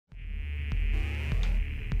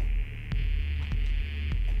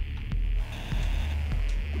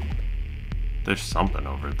There's something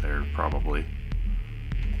over there, probably.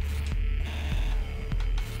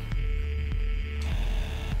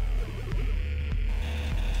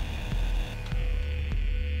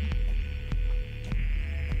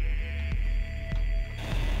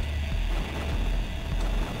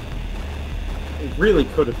 It really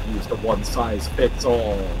could have used a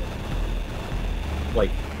one-size-fits-all,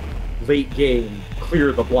 like, late game,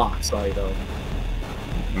 clear the blocks item.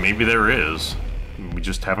 Maybe there is. We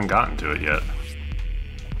just haven't gotten to it yet.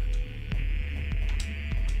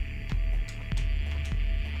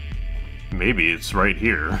 Maybe it's right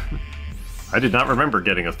here. I did not remember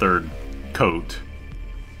getting a third coat.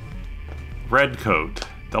 Red coat.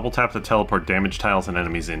 Double tap to teleport damaged tiles and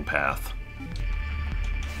enemies in path.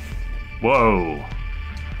 Whoa.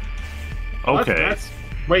 Okay. That's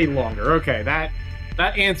way longer. Okay, that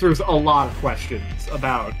answers a lot of questions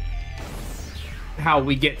about how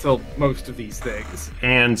we get to most of these things.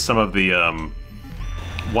 And some of the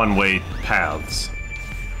one-way paths.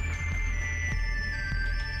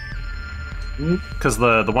 Because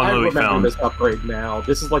the one that we found... I remember this upgrade now.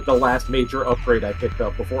 This is like the last major upgrade I picked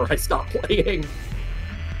up before I stopped playing.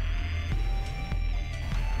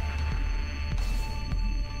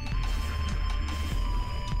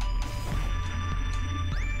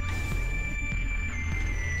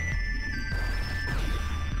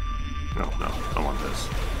 No, I want this.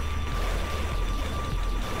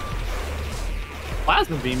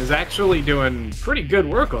 Plasma Beam is actually doing pretty good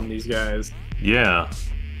work on these guys. Yeah.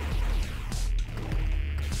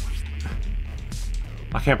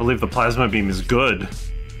 I can't believe the plasma beam is good.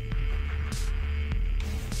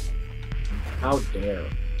 How dare.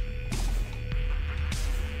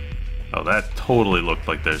 Oh, that totally looked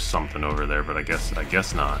like there's something over there, but I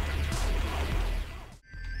guess not.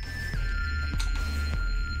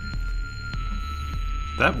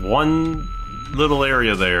 That one little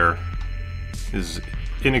area there is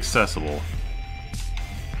inaccessible.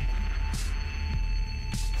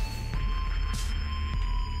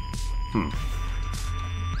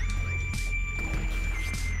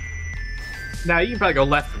 Now you can probably go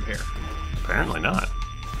left from here. Apparently not.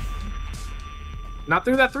 Not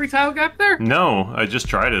through that 3-tile gap there? No, I just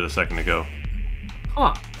tried it a second ago.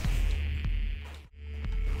 Huh.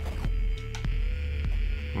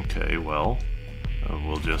 Okay, well,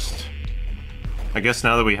 we'll just... I guess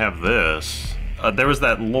now that we have this... there was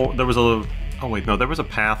that... there was a... Oh wait, no, there was a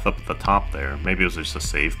path up at the top there. Maybe it was just a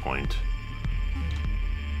save point.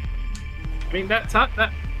 I mean,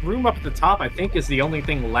 that room up at the top, I think, is the only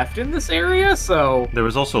thing left in this area, so... There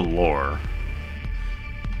was also lore.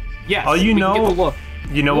 Yes, oh, you know... Get the look.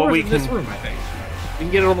 You know what we in can... this room, I think. We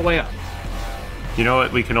can get it on the way up. You know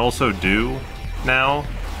what we can also do now?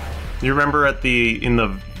 You remember at in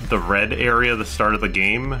the red area, the start of the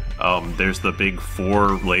game, there's the big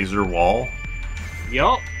 4 laser wall?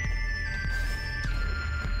 Yup.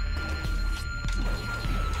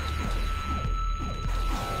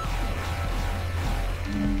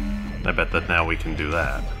 I bet that now we can do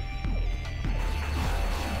that.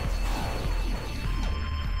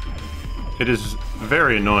 It is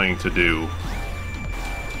very annoying to do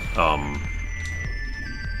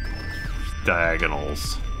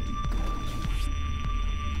diagonals.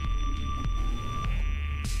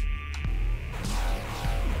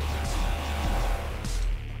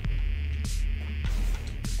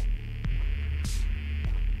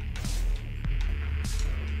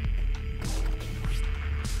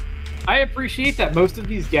 I appreciate that most of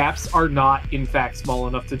these gaps are not, in fact, small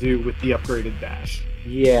enough to do with the upgraded dash.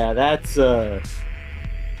 Yeah, that's a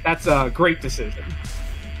great decision.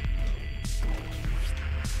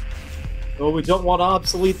 Well, we don't want to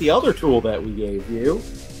obsolete the other tool that we gave you.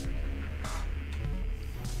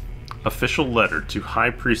 Official letter to High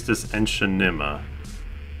Priestess Enshanima.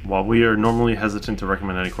 While we are normally hesitant to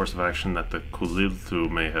recommend any course of action that the Kulilthu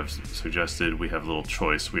may have suggested, we have little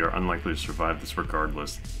choice. We are unlikely to survive this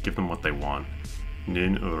regardless. Give them what they want.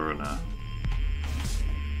 Nin Uruna.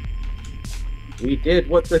 We did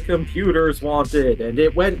what the computers wanted, and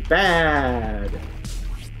it went bad.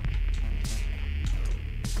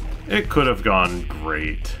 It could have gone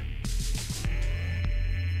great.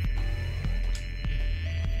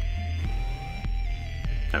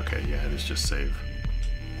 Okay, yeah, it is just save.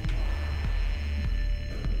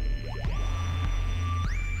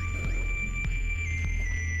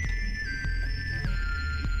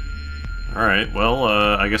 Alright, well,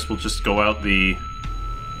 I guess we'll just go out the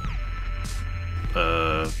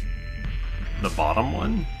bottom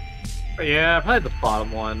one? Yeah, probably the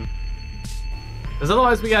bottom one. Because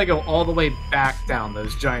otherwise we gotta go all the way back down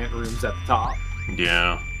those giant rooms at the top.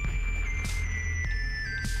 Yeah.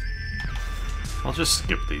 I'll just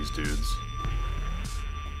skip these dudes.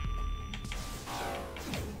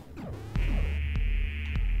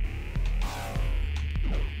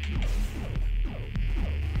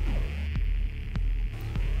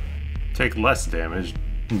 take less damage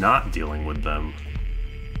not dealing with them.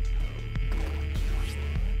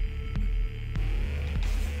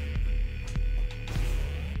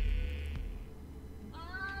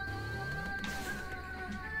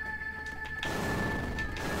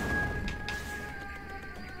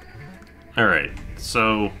 Alright,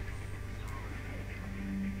 so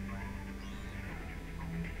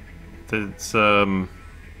it's I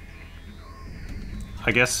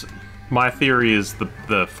guess my theory is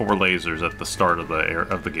the 4 lasers at the start of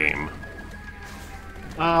the game.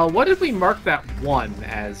 What did we mark that 1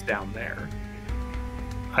 as down there?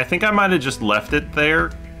 I think I might have just left it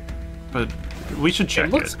there, but we should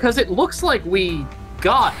check it. Because it looks like we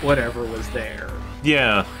got whatever was there.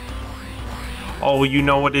 Yeah. Oh, you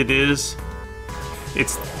know what it is?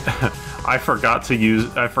 It's I forgot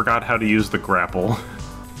how to use the grapple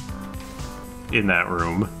in that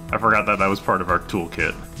room. I forgot that was part of our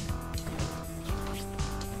toolkit.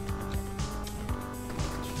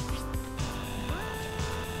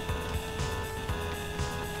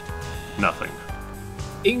 Nothing.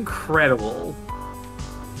 Incredible.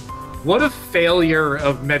 What a failure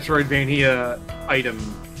of Metroidvania item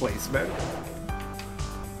placement.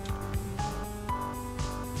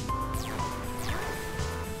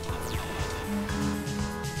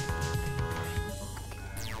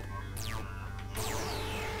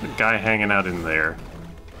 The guy hanging out in there.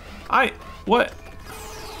 What?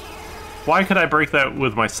 Why could I break that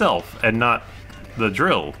with myself and not the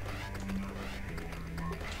drill?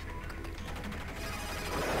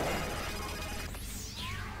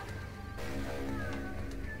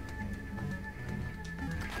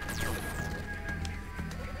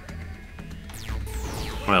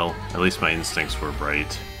 Well, at least my instincts were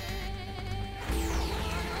right.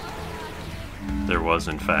 There was,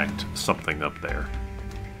 in fact, something up there.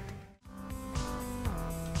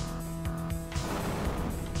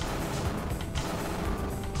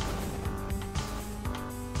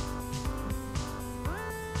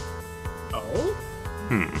 Oh?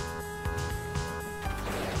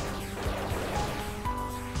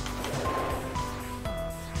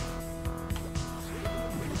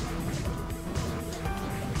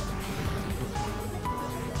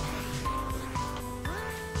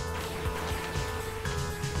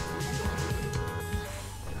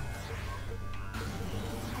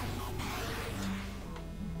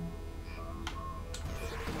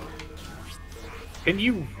 Can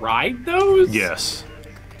you ride those? Yes.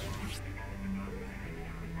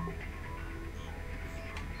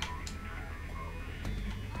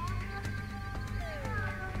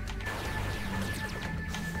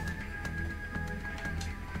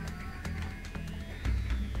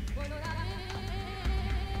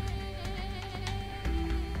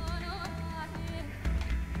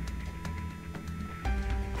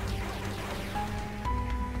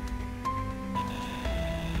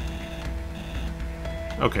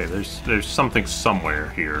 Okay, there's something somewhere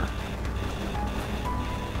here.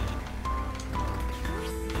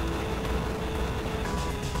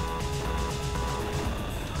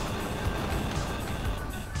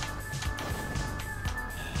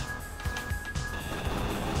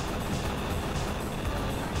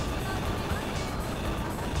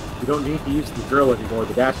 You don't need to use the drill anymore.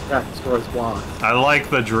 The dash attack destroys blocks. I like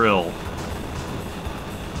the drill.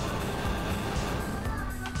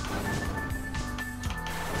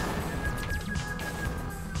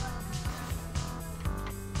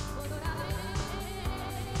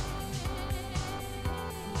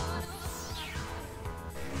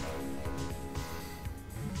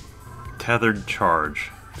 Tethered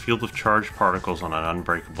charge. Field of charged particles on an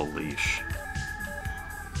unbreakable leash.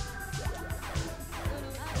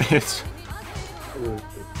 It's...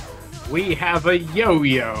 We have a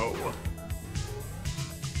yo-yo.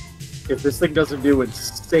 If this thing doesn't do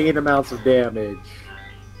insane amounts of damage...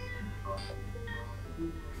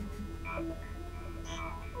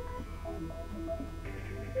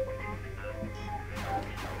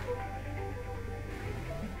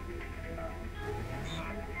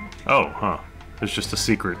 Oh, huh. There's just a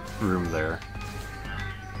secret room there.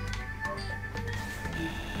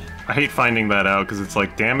 I hate finding that out, because it's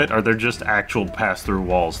like, damn it, are there just actual pass-through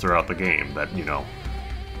walls throughout the game that, you know,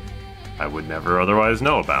 I would never otherwise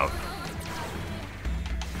know about?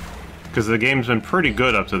 Because the game's been pretty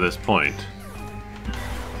good up to this point.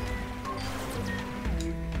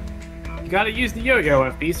 You gotta use the yo-yo,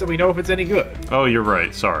 FP, so we know if it's any good. Oh, you're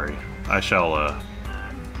right, sorry. I shall,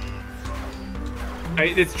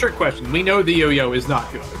 It's a trick question. We know the yo-yo is not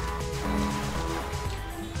good.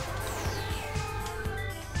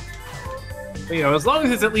 But, you know, as long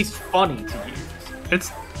as it's at least funny to use.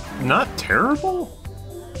 It's not terrible?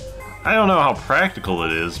 I don't know how practical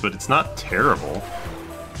it is, but it's not terrible.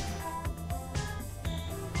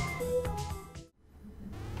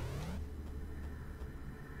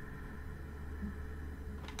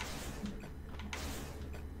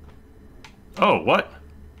 Oh, what?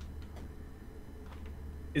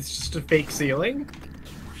 It's just a fake ceiling?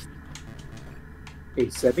 A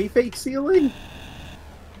semi-fake ceiling?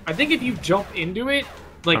 I think if you jump into it,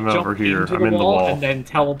 like I'm jump over here. into I'm in the wall. and then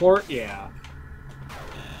teleport, yeah.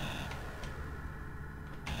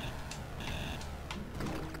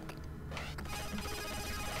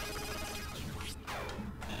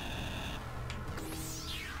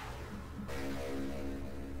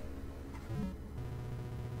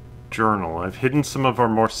 Journal. I've hidden some of our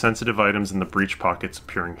more sensitive items in the breech pockets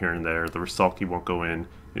appearing here and there. The Rusalki won't go in.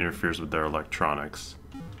 It interferes with their electronics.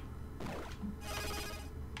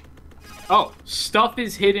 Oh, stuff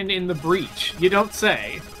is hidden in the breach. You don't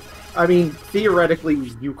say. I mean,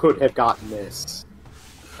 theoretically, you could have gotten this.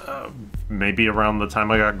 Maybe around the time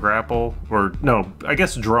I got grapple? Or, no, I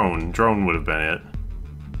guess drone. Drone would have been it.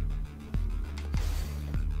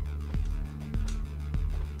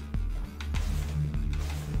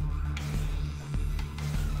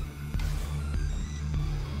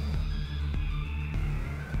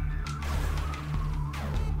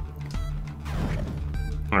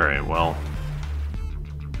 Alright, well.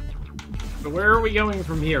 So where are we going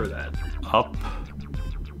from here, then? Up.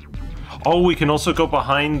 Oh, we can also go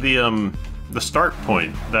behind the start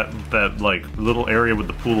point. That like, little area with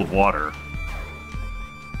the pool of water.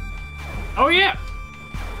 Oh, yeah!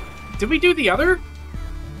 Did we do the other?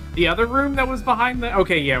 The other room that was behind the...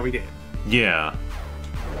 Okay, yeah, we did. Yeah.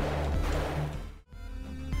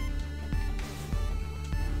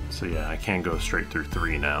 So yeah, I can go straight through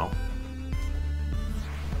 3 now.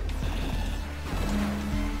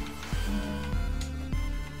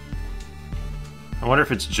 I wonder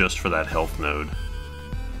if it's just for that health node.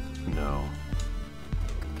 No.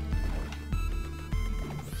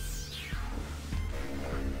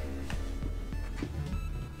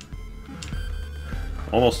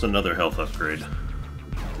 Almost another health upgrade.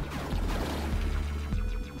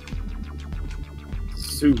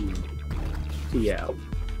 Soon. Yeah.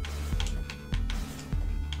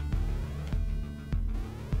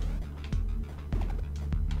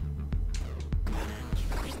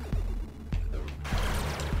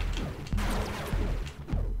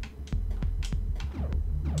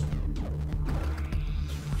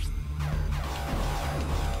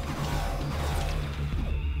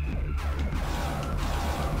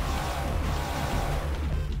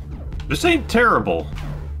 This ain't terrible.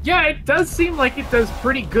 Yeah, it does seem like it does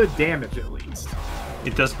pretty good damage, at least.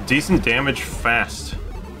 It does decent damage fast.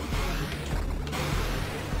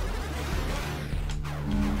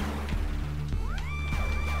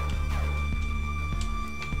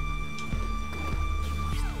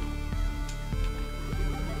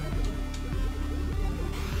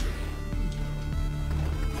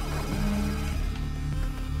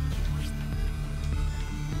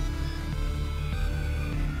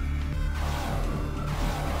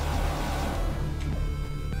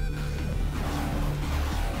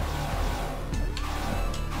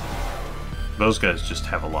 Those guys just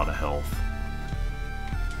have a lot of health.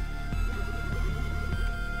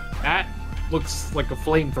 That looks like a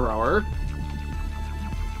flamethrower.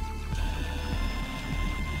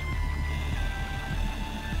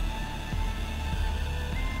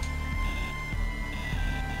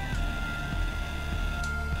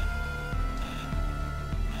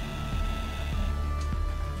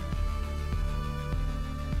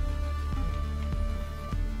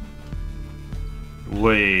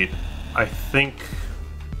 Wait, I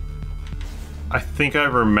think I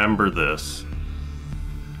remember this.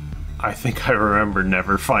 I think I remember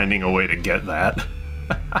never finding a way to get that.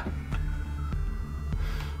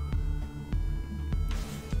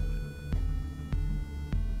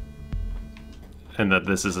 And that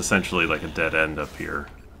this is essentially like a dead end up here.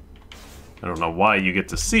 I don't know why you get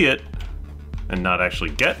to see it and not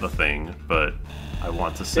actually get the thing, but I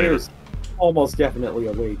want to say There's that... almost definitely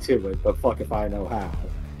a way to it, but fuck if I know how.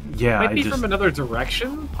 Yeah, Might be from another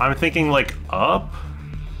direction? I'm thinking like up,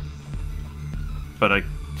 but I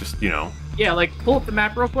just, you know... Yeah, like, pull up the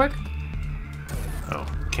map real quick. Oh,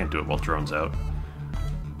 can't do it while drone's out.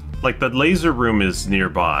 Like, the laser room is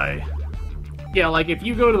nearby. Yeah, like, if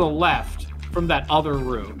you go to the left from that other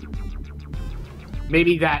room,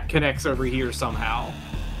 maybe that connects over here somehow.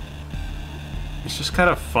 It's just kind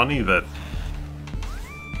of funny that,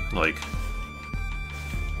 like,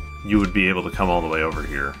 you would be able to come all the way over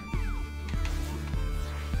here.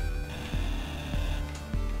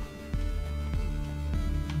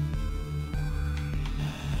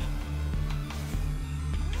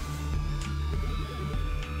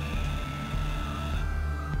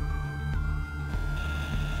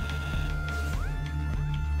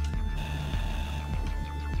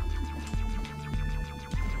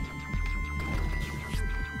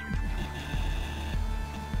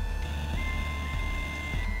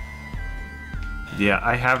 Yeah,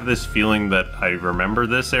 I have this feeling that I remember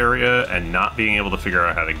this area and not being able to figure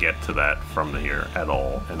out how to get to that from here at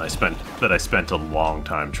all. And I spent a long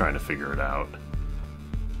time trying to figure it out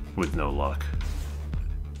with no luck.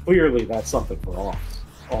 Clearly, that's something for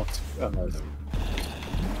off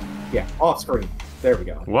screen. There we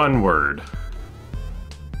go. One word.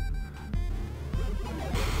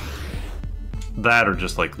 That or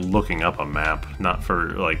just like looking up a map, not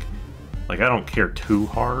for like I don't care too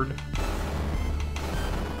hard.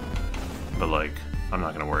 But like, I'm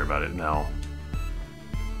not gonna worry about it now.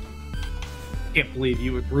 Can't believe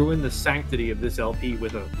you would ruin the sanctity of this LP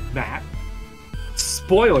with a map.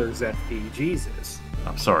 Spoilers, FP, Jesus.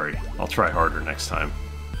 I'm sorry. I'll try harder next time.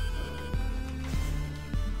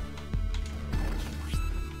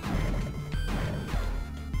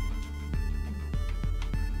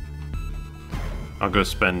 I'll go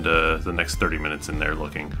spend the next 30 minutes in there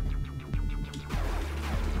looking.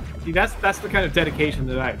 See, that's the kind of dedication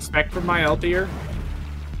that I expect from my LPer.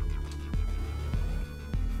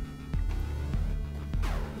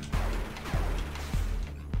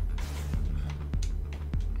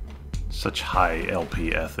 Such high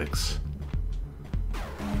LP ethics.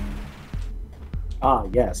 Ah,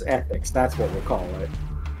 yes, ethics. That's what we'll call it.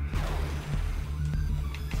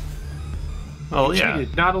 Oh, You yeah.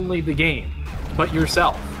 cheated not only the game, but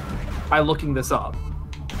yourself by looking this up.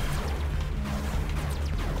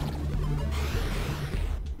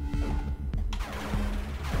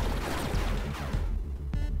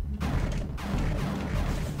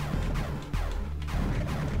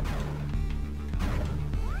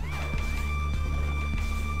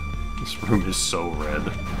 This room is so red.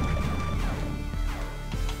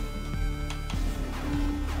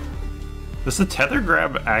 Does the tether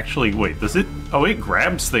grab actually... Wait, does it... Oh, it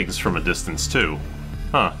grabs things from a distance, too.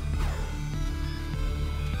 Huh.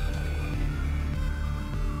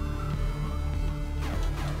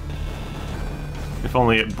 If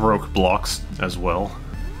only it broke blocks as well.